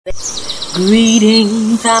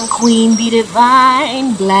Greetings, I'm Queen Bee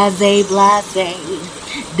Divine, blase,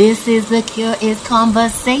 blase. This is The Cure is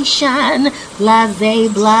Conversation, blase,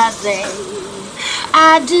 blase.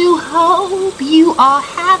 I do hope you are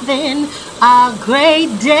having a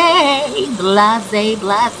great day, blase,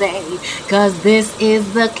 blase. Cause this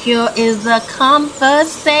is The Cure is a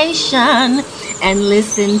conversation, and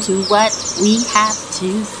listen to what we have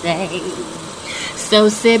to say. So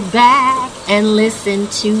sit back and listen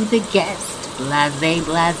to the guest, blase,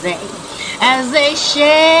 blase, as they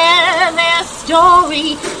share their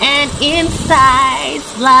story and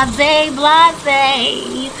insights, blase,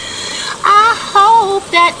 blase. I hope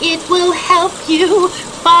that it will help you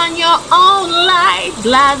find your own light,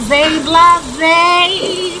 blase,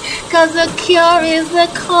 blase. Cause the cure is a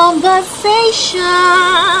conversation,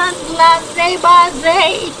 blase,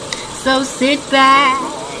 blase. So sit back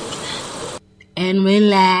and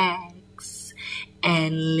relax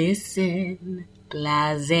and listen,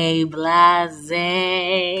 blase,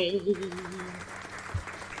 blase.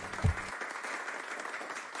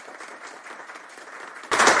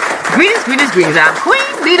 Greetings. I'm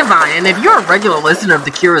Queen Bee Divine, and if you're a regular listener of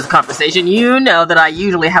The Cure's Conversation, you know that I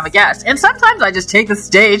usually have a guest, and sometimes I just take the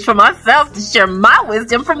stage for myself to share my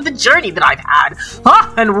wisdom from the journey that I've had.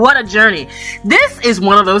 And what a journey. This is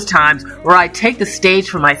one of those times where I take the stage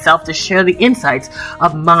for myself to share the insights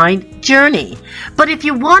of my journey. But if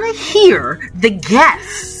you want to hear the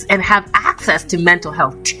guests and have access to mental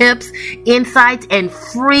health tips, insights, and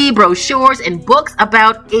free brochures and books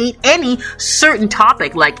about any certain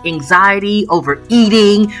topic like anxiety,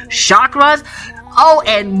 overeating, chakras,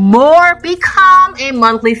 and more, become a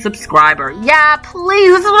monthly subscriber. Yeah,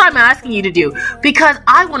 please, this is what I'm asking you to do, because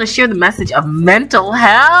I want to share the message of mental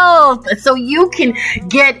health so you can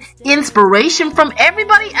get inspiration from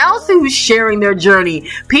everybody else who's sharing their journey.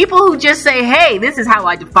 People who just say, hey, this is how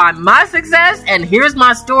I define my success, and here's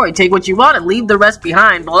my story. Take what you want and leave the rest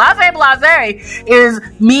behind. Blase, blase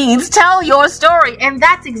means tell your story, and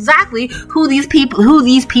that's exactly who these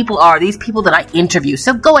people are, these people that I interview.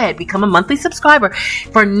 So go ahead, become a monthly subscriber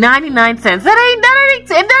for 99 cents. That ain't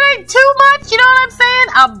too much, you know what I'm saying?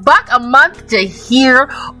 $1 a month to hear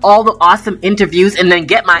all the awesome interviews and then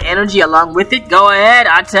get my energy along with it. Go ahead,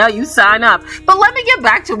 I tell you, sign up. But let me get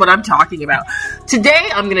back to what I'm talking about. Today,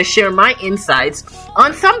 I'm going to share my insights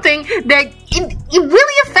on something that it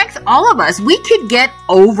really affects all of us. We could get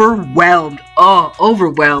overwhelmed.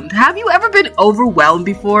 Overwhelmed. Have you ever been overwhelmed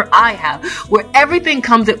before? I have. Where everything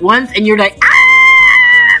comes at once and you're like,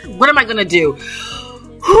 what am I going to do?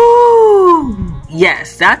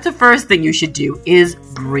 Yes, that's the first thing you should do, is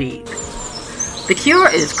breathe. The Cure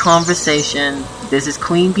is Conversation. This is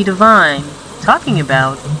Queen Bee Divine talking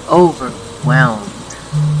about overwhelmed.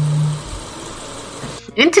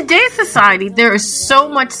 In today's society, there is so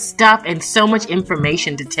much stuff and so much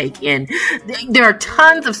information to take in. There are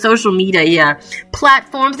tons of social media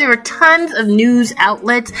platforms. There are tons of news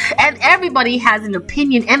outlets, and everybody has an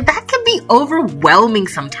opinion, and that can be overwhelming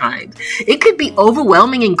sometimes. It could be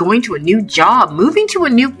overwhelming in going to a new job, moving to a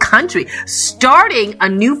new country, starting a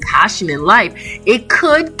new passion in life. It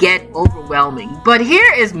could get overwhelming. But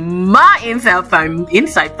here is my insight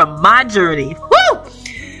from my journey. Woo!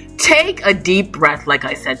 Take a deep breath, like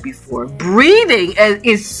I said before. Breathing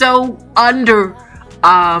is so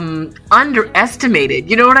underestimated.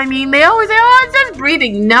 You know what I mean? They always say, it's just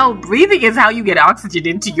breathing. No, breathing is how you get oxygen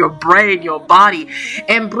into your brain, your body.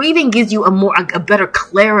 And breathing gives you a better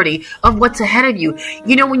clarity of what's ahead of you.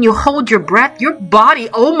 You know, when you hold your breath, your body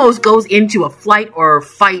almost goes into a flight or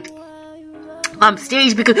fight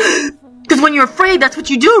stage, because when you're afraid, that's what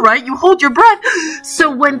you do, right? You hold your breath. So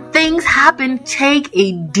when things happen, take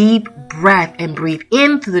a deep breath and breathe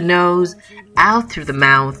in through the nose, out through the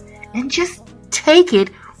mouth, and just take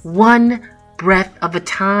it one breath at a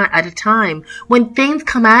time. When things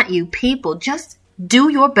come at you, people, just do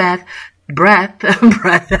your best,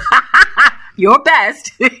 your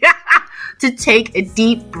best to take a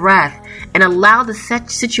deep breath and allow the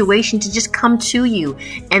situation to just come to you.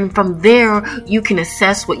 And from there, you can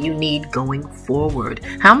assess what you need going forward.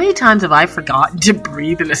 How many times have I forgotten to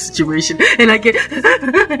breathe in a situation and I get,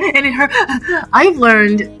 and it hurt? I've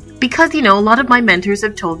learned, because, a lot of my mentors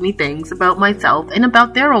have told me things about myself and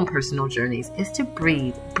about their own personal journeys, is to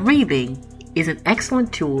breathe. Breathing is an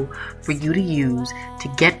excellent tool for you to use to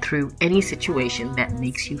get through any situation that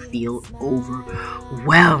makes you feel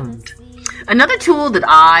overwhelmed. Another tool that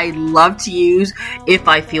I love to use if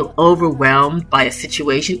I feel overwhelmed by a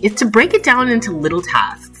situation is to break it down into little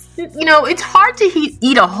tasks. it's hard to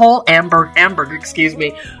eat a whole hamburger,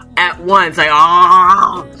 at once. Like,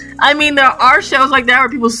 oh. I mean, there are shows like that where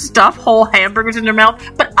people stuff whole hamburgers in their mouth,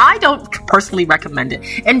 but I don't personally recommend it.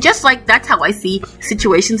 And just like that's how I see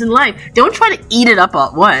situations in life. Don't try to eat it up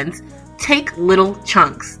at once. Take little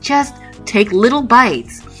chunks. Just take little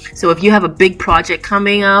bites. So if you have a big project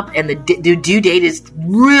coming up and the due date is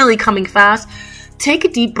really coming fast, take a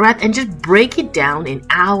deep breath and just break it down in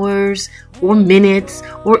hours or minutes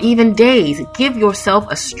or even days. Give yourself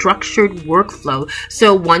a structured workflow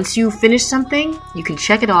so once you finish something, you can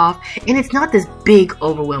check it off and it's not this big,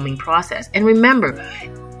 overwhelming process. And remember,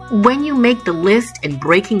 when you make the list and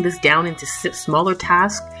breaking this down into smaller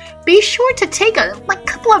tasks, be sure to take a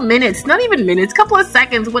couple of minutes, not even minutes, couple of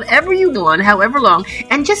seconds, whatever you want, however long,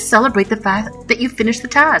 and just celebrate the fact that you finished the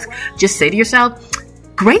task. Just say to yourself,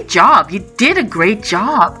 great job. You did a great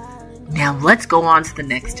job. Now let's go on to the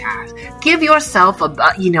next task. Give yourself a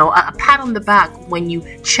pat on the back when you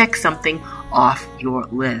check something off your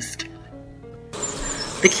list.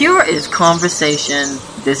 The cure is conversation.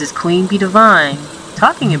 This is Queen Bee Divine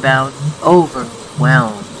talking about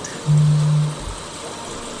overwhelmed.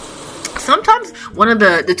 Sometimes one of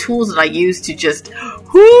the tools that I use to just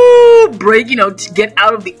break, to get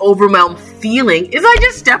out of the overwhelmed feeling is I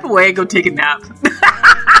just step away and go take a nap.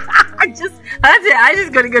 That's it. I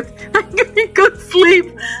just gotta go sleep.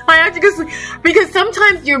 I have to go sleep. Because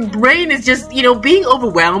sometimes your brain is just, being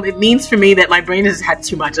overwhelmed. It means for me that my brain has had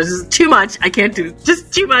too much. It's just too much. I can't do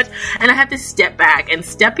just too much. And I have to step back. And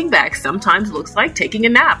stepping back sometimes looks like taking a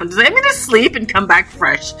nap. I'm going to sleep and come back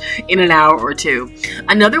fresh in an hour or two.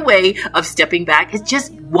 Another way of stepping back is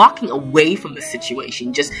just walking away from the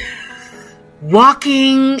situation. Just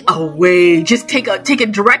walking away. Just take a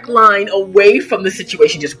direct line away from the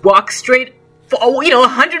situation. Just walk straight,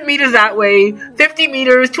 100 meters that way, 50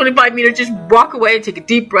 meters, 25 meters. Just walk away, take a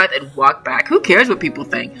deep breath, and walk back. Who cares what people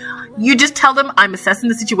think? You just tell them, I'm assessing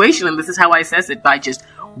the situation, and this is how I assess it, by just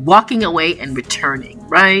walking away and returning,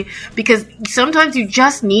 right? Because sometimes you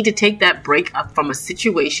just need to take that break up from a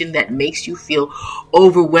situation that makes you feel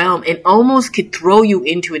overwhelmed and almost could throw you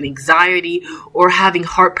into an anxiety or having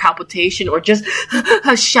heart palpitation or just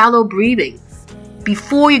a shallow breathing.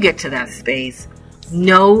 Before you get to that space,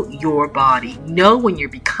 know your body. Know when you're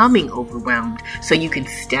becoming overwhelmed so you can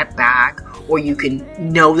step back, or you can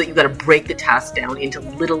know that you got to break the task down into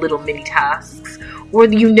little mini tasks, or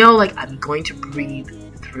I'm going to breathe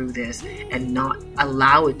through this and not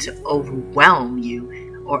allow it to overwhelm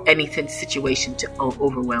you or anything situation to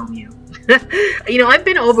overwhelm you. I've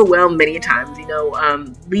been overwhelmed many times,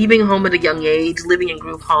 leaving home at a young age, living in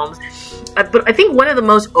group homes. But I think one of the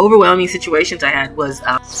most overwhelming situations I had was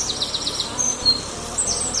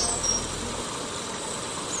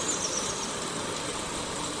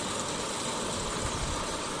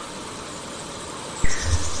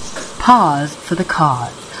Pause for the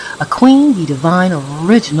cause. A Queen Bee Divine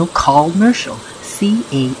original commercial.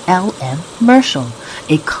 CALM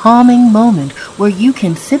a calming moment where you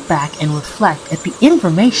can sit back and reflect at the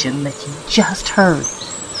information that you just heard.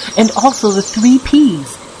 And also the 3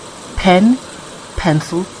 P's, pen,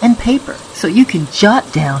 pencil, and paper, so you can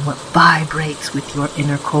jot down what vibrates with your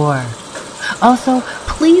inner core. Also,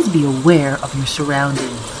 please be aware of your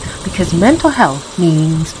surroundings, because mental health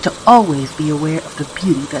means to always be aware of the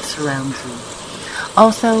beauty that surrounds you.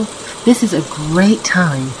 Also, this is a great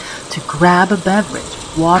time to grab a beverage,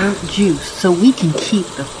 water, juice, so we can keep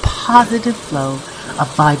the positive flow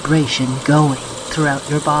of vibration going throughout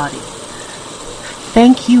your body.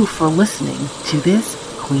 Thank you for listening to this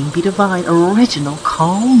Queen Bee Divine original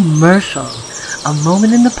commercial. A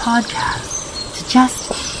moment in the podcast to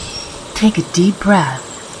just take a deep breath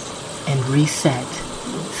and reset.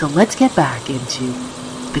 So let's get back into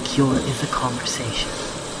The Cure is a Conversation.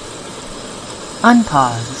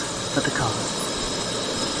 Unpause for the cause.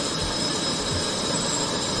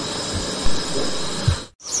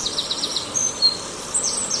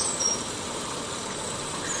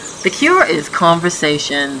 The cure is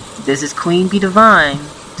conversation. This is Queen Bee Divine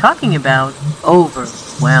talking about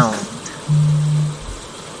overwhelmed.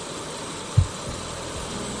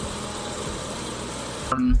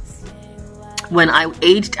 When I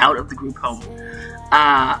aged out of the group home,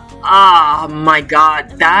 my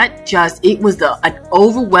God, it was an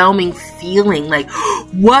overwhelming feeling. Like,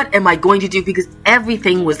 what am I going to do? Because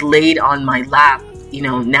everything was laid on my lap.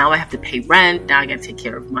 Now I have to pay rent. Now I got to take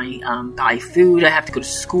care of my, buy food. I have to go to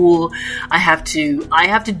school. I have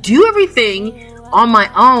to do everything on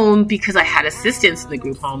my own because I had assistance in the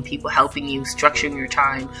group home, people helping you, structuring your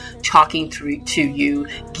time, talking through to you,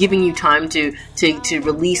 giving you time to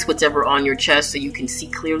release whatever on your chest so you can see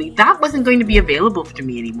clearly. That wasn't going to be available to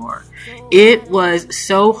me anymore. It was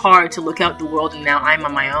so hard to look out the world, and now I'm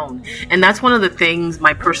on my own. And that's one of the things,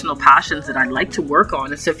 my personal passions that I'd like to work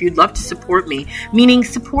on. And so if you'd love to support me, meaning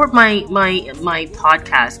support my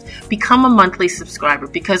podcast, become a monthly subscriber,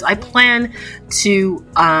 because I plan to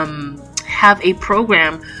have a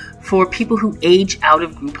program for people who age out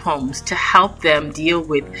of group homes to help them deal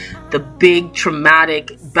with the big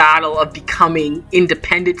traumatic battle of becoming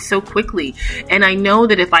independent so quickly. And I know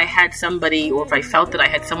that if I had somebody, or if I felt that I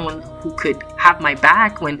had someone who could have my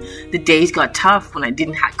back when the days got tough, when I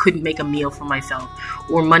couldn't make a meal for myself,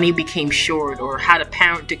 or money became short, or had a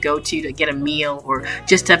parent to go to get a meal, or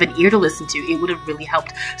just have an ear to listen to, it would have really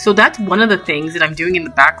helped. So that's one of the things that I'm doing in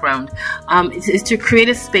the background, is to create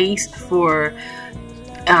a space for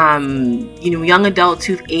young adults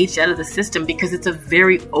who've aged out of the system, because it's a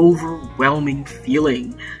very overwhelming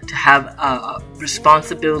feeling to have a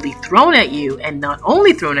responsibility thrown at you, and not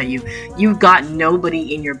only thrown at you, you've got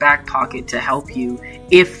nobody in your back pocket to help you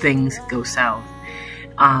if things go south.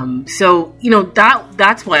 So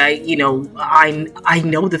that's why I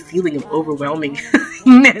know the feeling of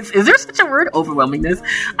overwhelmingness. Is there such a word, overwhelmingness?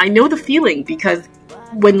 I know the feeling, because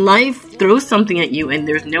when life throws something at you and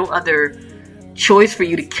there's no other choice for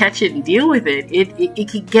you to catch it and deal with it, it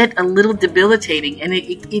can get a little debilitating, and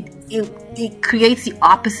it creates the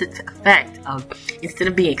opposite effect of, instead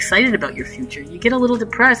of being excited about your future, you get a little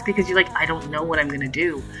depressed because you're like, I don't know what I'm going to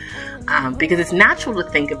do, because it's natural to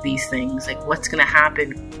think of these things like, what's going to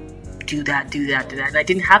happen, do that, and I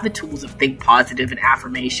didn't have the tools of think positive and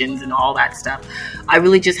affirmations and all that stuff. I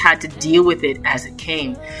really just had to deal with it as it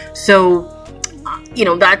came. So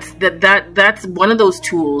that's one of those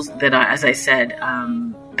tools that, as I said,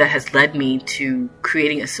 that has led me to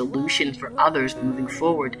creating a solution for others moving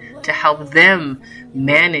forward to help them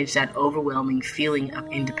manage that overwhelming feeling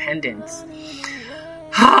of independence.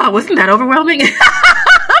 Wasn't that overwhelming?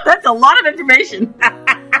 That's a lot of information.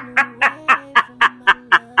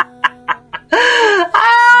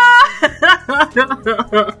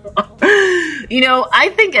 I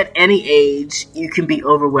think at any age you can be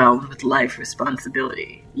overwhelmed with life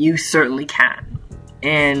responsibility. You certainly can.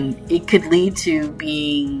 And it could lead to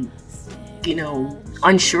being,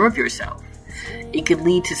 unsure of yourself. It could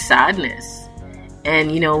lead to sadness.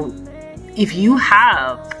 And, if you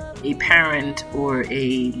have a parent or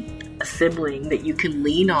a sibling that you can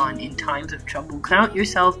lean on in times of trouble, count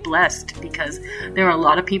yourself blessed, because there are a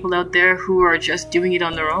lot of people out there who are just doing it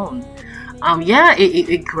on their own.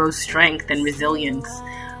 It grows strength and resilience,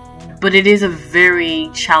 but it is a very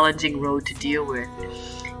challenging road to deal with.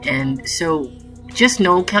 And so just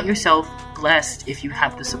count yourself blessed if you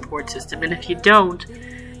have the support system. And if you don't,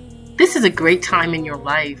 this is a great time in your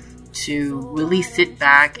life to really sit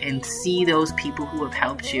back and see those people who have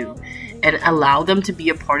helped you and allow them to be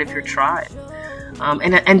a part of your tribe,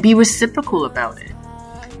 and be reciprocal about it.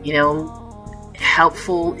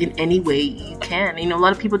 Helpful in any way you can. A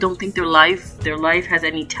lot of people don't think their life has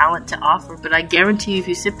any talent to offer, but I guarantee you, if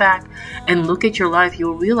you sit back and look at your life,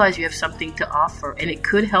 you'll realize you have something to offer, and it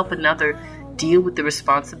could help another deal with the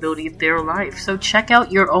responsibility of their life. So check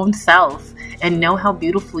out your own self and know how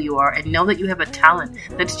beautiful you are, and know that you have a talent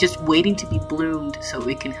that's just waiting to be bloomed so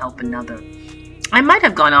it can help another. I might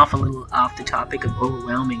have gone off a little off the topic of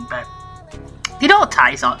overwhelming, but it all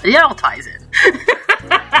ties in.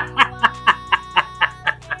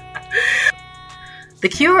 The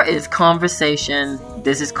Cure is conversation.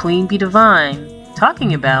 This is Queen Bee Divine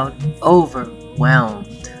talking about overwhelmed.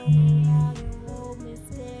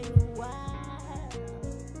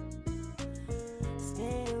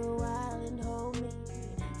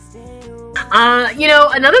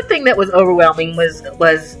 Another thing that was overwhelming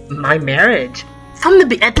was my marriage.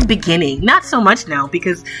 At the beginning, not so much now,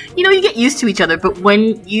 because you get used to each other. But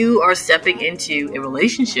when you are stepping into a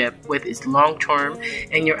relationship with is long term,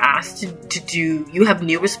 and you're asked to do, you have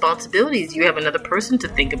new responsibilities. You have another person to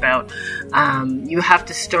think about. You have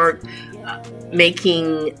to start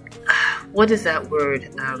making. What is that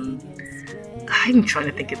word? I'm trying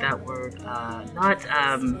to think of that word.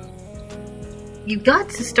 You've got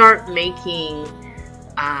to start making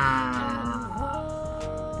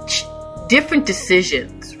different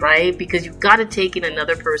decisions, right? Because you've got to take in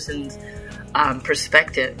another person's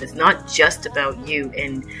perspective. It's not just about you.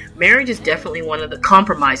 And marriage is definitely one of the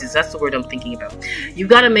compromises. That's the word I'm thinking about. You've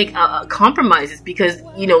got to make compromises, because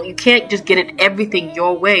you can't just get everything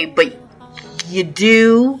your way, but you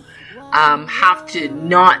do have to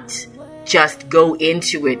not just go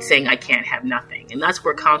into it saying I can't have nothing. And that's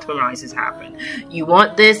where compromises happen. You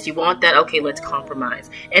want this, you want that, okay, let's compromise.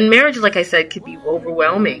 And marriage, like I said, could be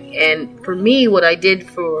overwhelming. And for me, what I did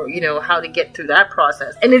for, how to get through that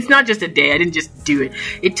process, and it's not just a day, I didn't just do it.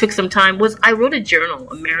 It took some time, was I wrote a journal,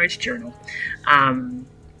 a marriage journal.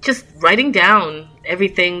 Just writing down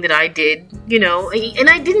everything that I did, and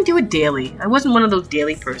I didn't do it daily. I wasn't one of those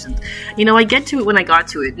daily persons. I get to it when I got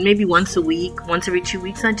to it, maybe once a week, once every 2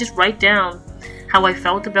 weeks, and I just write down how I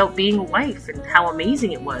felt about being a wife and how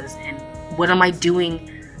amazing it was, and what am I doing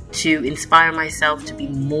to inspire myself to be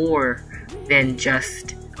more than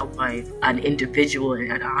just a wife, an individual,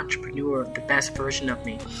 and an entrepreneur, the best version of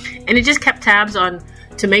me. And it just kept tabs on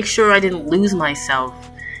to make sure I didn't lose myself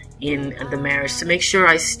in the marriage, to make sure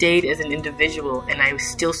I stayed as an individual and I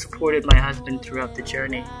still supported my husband throughout the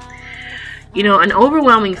journey. An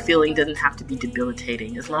overwhelming feeling doesn't have to be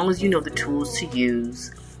debilitating as long as you know the tools to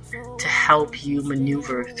use to help you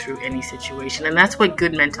maneuver through any situation. And that's what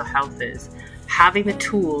good mental health is. Having the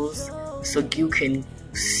tools so you can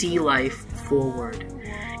see life forward.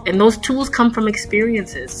 And those tools come from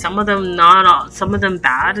experiences. Some of them not all, some of them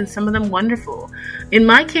bad and some of them wonderful. In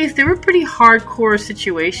my case, they were pretty hardcore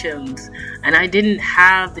situations and I didn't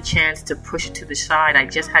have the chance to push it to the side. I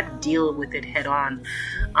just had to deal with it head on.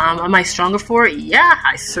 Am I stronger for it? Yeah,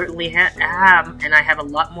 I certainly am. And I have a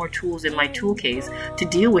lot more tools in my tool case to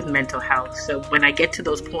deal with mental health. So when I get to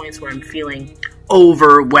those points where I'm feeling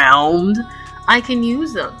overwhelmed, I can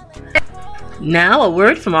use them. Now a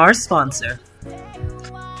word from our sponsor.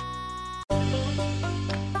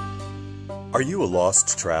 Are you a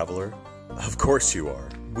lost traveler? Of course you are.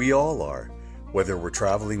 We all are. Whether we're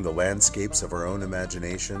traveling the landscapes of our own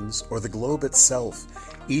imaginations or the globe itself,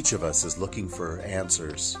 each of us is looking for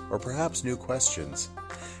answers or perhaps new questions.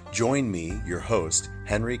 Join me, your host,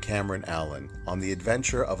 Henry Cameron Allen, on the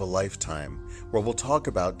adventure of a lifetime, where we'll talk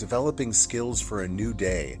about developing skills for a new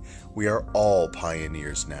day. We are all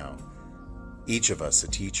pioneers now. Each of us a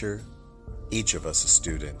teacher, each of us a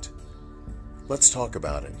student. Let's talk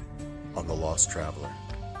about it on The Lost Traveler.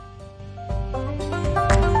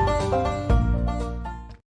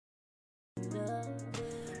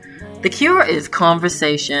 The cure is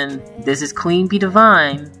conversation. This is Queen Bee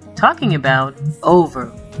Divine talking about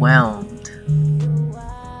overwhelmed.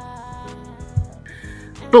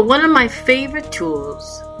 But one of my favorite tools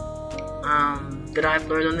that I've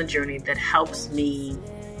learned on the journey that helps me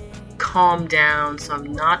calm down so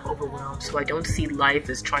I'm not overwhelmed, so I don't see life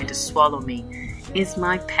as trying to swallow me, is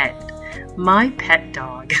my pet. My pet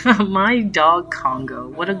dog, my dog Congo.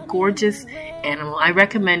 What a gorgeous animal. I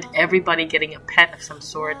recommend everybody getting a pet of some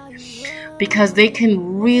sort because they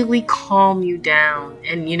can really calm you down.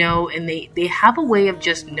 And, and they have a way of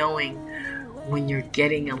just knowing when you're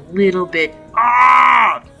getting a little bit,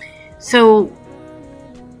 So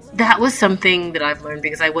that was something that I've learned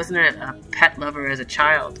because I wasn't a pet lover as a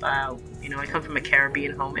child. I come from a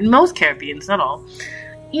Caribbean home, and most Caribbeans, not all,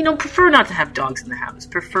 prefer not to have dogs in the house.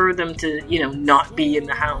 Prefer them to, not be in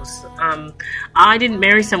the house. I didn't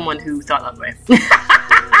marry someone who thought that way.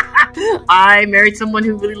 I married someone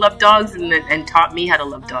who really loved dogs and taught me how to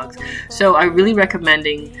love dogs. So I really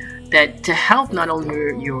recommending that to help not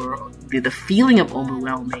only the feeling of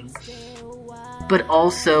overwhelming, but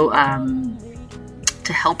also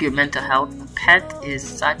to help your mental health. A pet is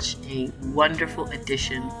such a wonderful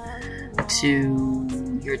addition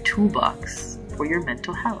to your toolbox for your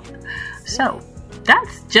mental health. So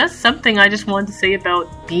that's just something I just wanted to say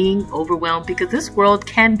about being overwhelmed, because this world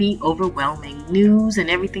can be overwhelming. News and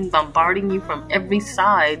everything bombarding you from every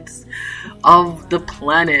sides of the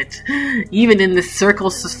planet. Even in the circle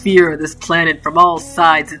sphere of this planet, from all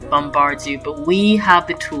sides it bombards you. But we have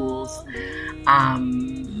the tools.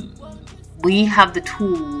 We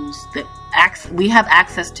have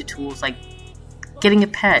access to tools like getting a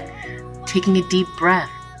pet, taking a deep breath,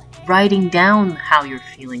 writing down how you're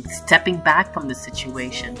feeling, stepping back from the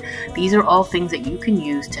situation. These are all things that you can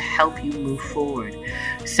use to help you move forward.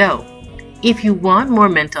 So, if you want more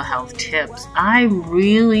mental health tips, I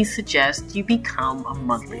really suggest you become a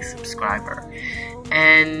monthly subscriber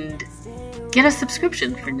and get a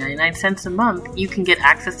subscription for 99 cents a month. You can get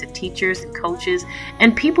access to teachers and coaches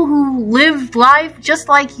and people who live life just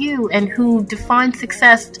like you and who define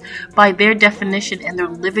success by their definition, and they're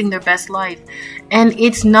living their best life. And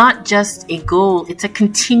it's not just a goal, it's a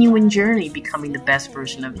continuing journey becoming the best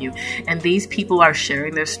version of you. And these people are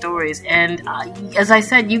sharing their stories. And as I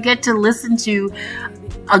said, you get to listen to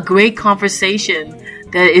a great conversation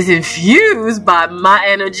that is infused by my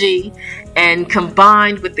energy and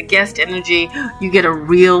combined with the guest energy, you get a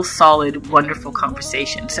real solid, wonderful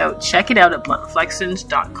conversation. So check it out at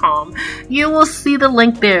bluntflexions.com. You will see the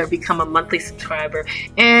link there. Become a monthly subscriber.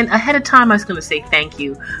 And ahead of time, I was going to say thank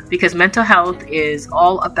you, because mental health is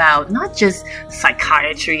all about not just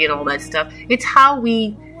psychiatry and all that stuff. It's how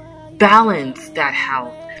we balance that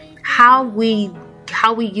health, how we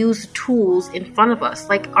use tools in front of us,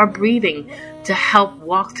 like our breathing, to help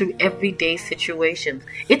walk through everyday situations.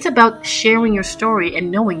 It's about sharing your story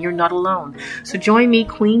and knowing you're not alone. So join me,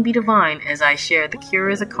 Queen Bee Divine, as I share The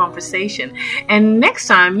Cure is a Conversation. And next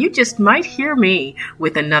time, you just might hear me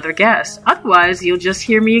with another guest. Otherwise, you'll just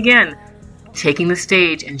hear me again, taking the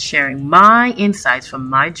stage and sharing my insights from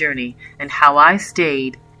my journey and how I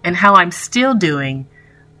stayed and how I'm still doing,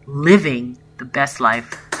 living the best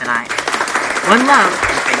life that I am. One love,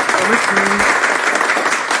 and thanks for listening.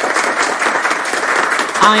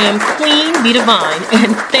 I am Queen Bee Divine,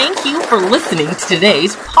 and thank you for listening to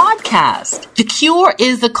today's podcast. The Cure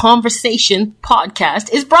is a Conversation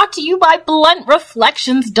podcast is brought to you by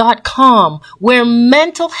BluntReflections.com, where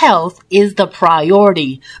mental health is the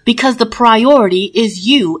priority, because the priority is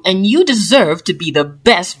you, and you deserve to be the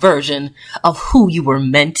best version of who you were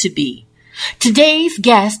meant to be. Today's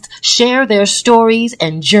guests share their stories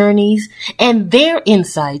and journeys and their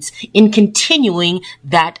insights in continuing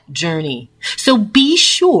that journey. So be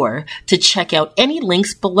sure to check out any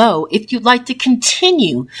links below if you'd like to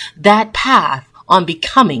continue that path on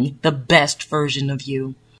becoming the best version of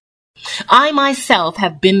you. I myself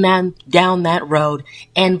have been down that road,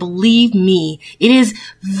 and believe me, it is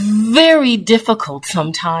very difficult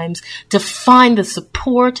sometimes to find the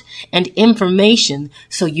support and information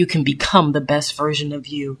so you can become the best version of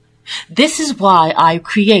you. This is why I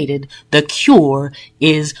created The Cure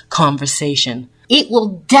is Conversation. It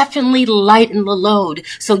will definitely lighten the load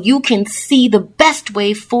so you can see the best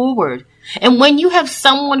way forward. And when you have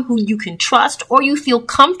someone who you can trust or you feel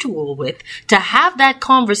comfortable with to have that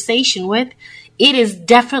conversation with, it is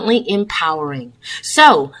definitely empowering.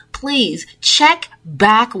 So please check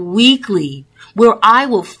back weekly, where I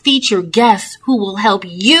will feature guests who will help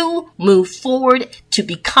you move forward to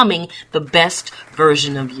becoming the best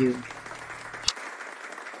version of you.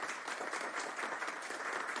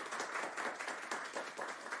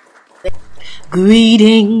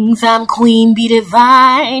 Greetings, I'm Queen Bee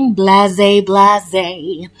Divine, blase,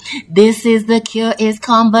 blase. This is The Cure is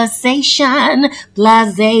Conversation,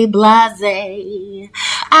 blase, blase.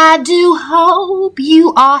 I do hope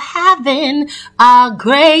you are having a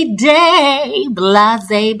great day,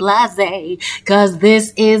 blase, blase. 'Cause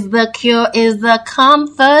this is The Cure is the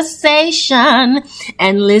Conversation,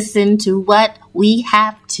 and listen to what we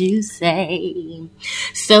have to say.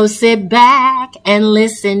 So sit back and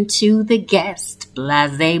listen to the guest,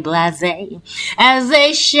 blase, blase, as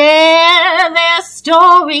they share their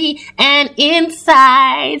story and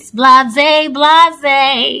insights, blase,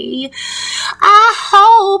 blase. I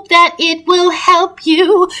hope that it will help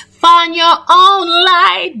you find your own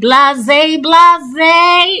light, blase,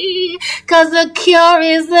 blase, 'cause the cure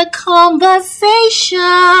is a conversation,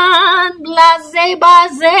 blase,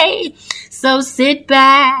 blase. So sit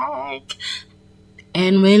back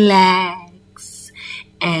and relax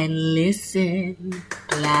and listen,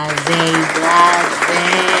 blase, blase.